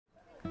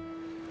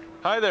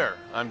Hi there,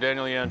 I'm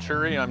Daniel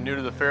Yanchury. I'm new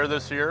to the fair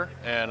this year,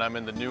 and I'm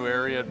in the new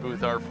area at booth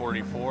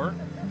R44.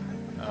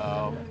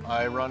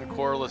 I run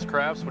Corylus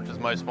Crafts, which is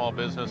my small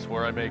business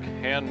where I make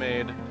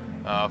handmade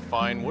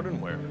fine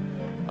woodenware.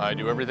 I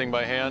do everything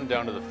by hand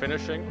down to the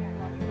finishing.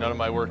 None of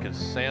my work is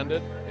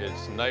sanded.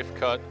 It's knife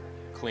cut,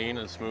 clean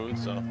and smooth,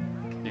 so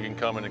you can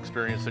come and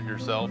experience it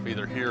yourself,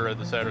 either here at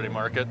the Saturday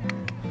market.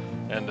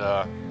 And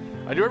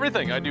I do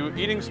everything. I do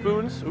eating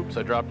spoons. Oops,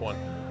 I dropped one.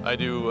 I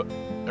do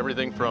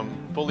everything from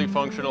fully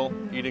functional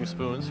eating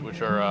spoons,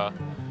 which are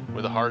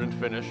with a hardened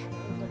finish,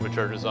 which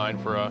are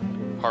designed for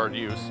hard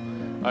use.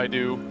 I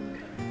do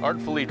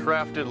artfully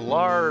crafted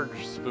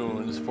large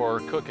spoons for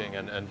cooking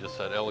and just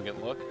that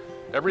elegant look.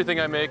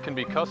 Everything I make can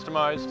be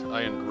customized.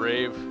 I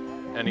engrave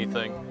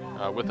anything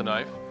with a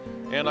knife.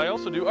 And I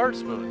also do art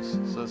spoons.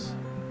 So this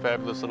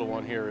fabulous little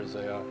one here is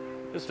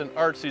just an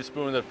artsy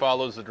spoon that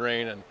follows the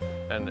drain and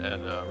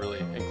really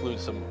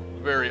includes some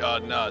very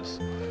odd knots.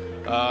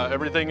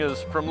 Everything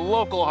is from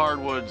local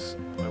hardwoods.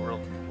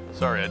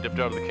 Sorry, I dipped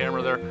out of the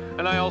camera there.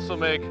 And I also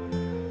make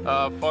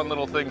fun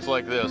little things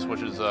like this,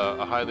 which is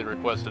a highly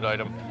requested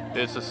item.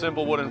 It's a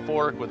simple wooden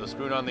fork with a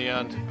spoon on the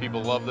end.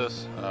 People love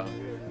this.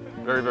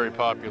 Very, very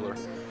popular.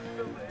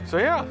 So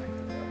yeah,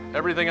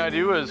 everything I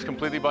do is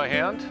completely by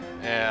hand,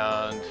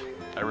 and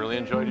I really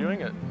enjoy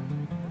doing it.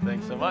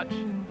 Thanks so much.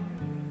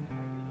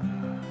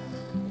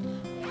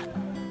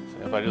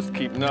 So if I just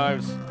keep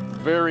knives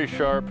very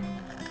sharp,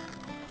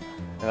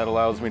 and that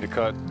allows me to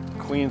cut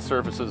clean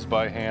surfaces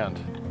by hand.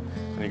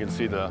 And you can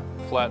see the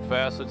flat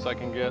facets I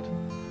can get.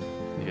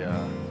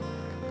 Yeah.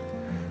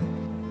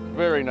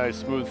 Very nice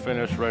smooth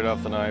finish right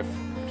off the knife,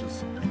 which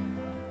is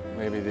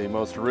maybe the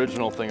most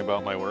original thing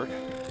about my work.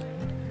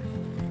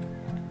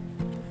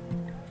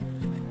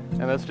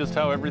 And that's just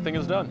how everything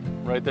is done,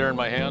 right there in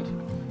my hand,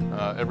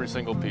 every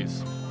single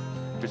piece.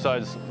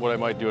 Besides what I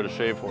might do at a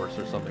shave horse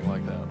or something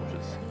like that, which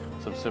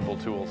is some simple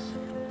tools.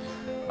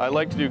 I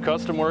like to do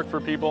custom work for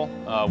people.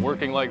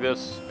 Working like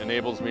this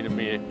enables me to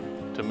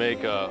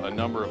make a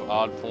number of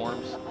odd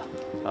forms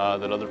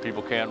that other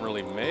people can't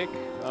really make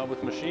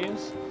with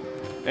machines.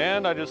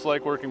 And I just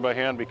like working by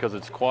hand because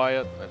it's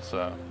quiet, it's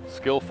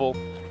skillful,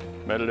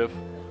 meditative.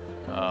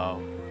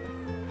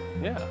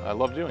 Yeah, I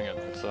love doing it.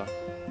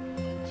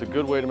 It's a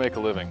good way to make a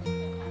living.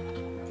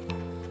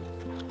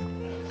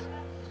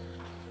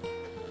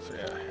 So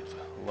yeah, here's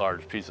a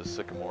large piece of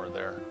sycamore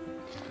there.